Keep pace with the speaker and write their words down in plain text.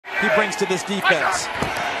he brings to this defense.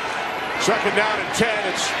 Second down and 10.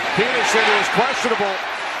 It's Peterson, who is questionable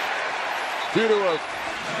due to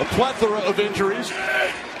a plethora of injuries.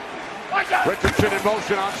 Richardson in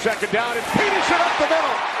motion on second down, and Peterson up the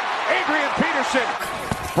middle. Adrian Peterson,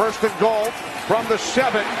 first and goal from the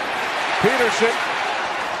 7. Peterson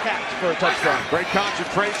Catch for a touchdown. Great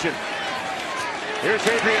concentration. Here's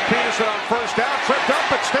Adrian Peterson on first down, tripped up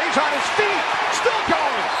but stays on his feet, still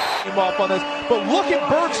going. Him off on this, but look at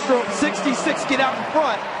Bergstrom, 66, get out in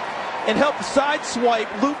front and help sideswipe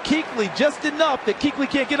Luke Kuechly just enough that Kuechly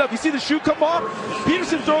can't get up. You see the shoe come off?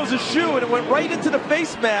 Peterson throws his shoe and it went right into the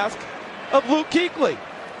face mask of Luke Kuechly.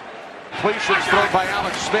 Completions thrown by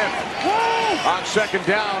Alex Smith on second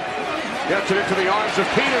down. Gets it into the arms of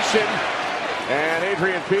Peterson. And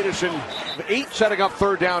Adrian Peterson, 8, setting up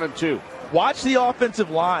third down and 2. Watch the offensive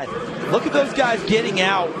line. Look at those guys getting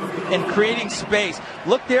out and creating space.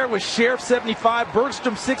 Look there with Sheriff 75,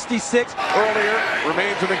 Bergstrom 66. Earlier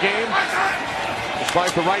remains in the game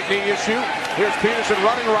despite the right knee issue. Here's Peterson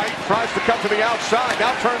running right, tries to come to the outside,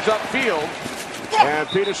 now turns upfield. And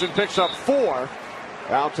Peterson picks up 4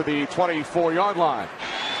 out to the 24-yard line.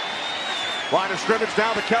 Line of scrimmage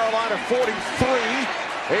down to Carolina 43.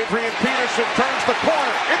 Adrian Peterson turns the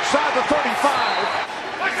corner inside the 35.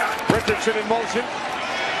 Richardson in motion.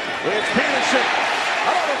 It's Peterson.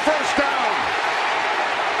 Another first down.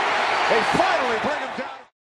 They finally bring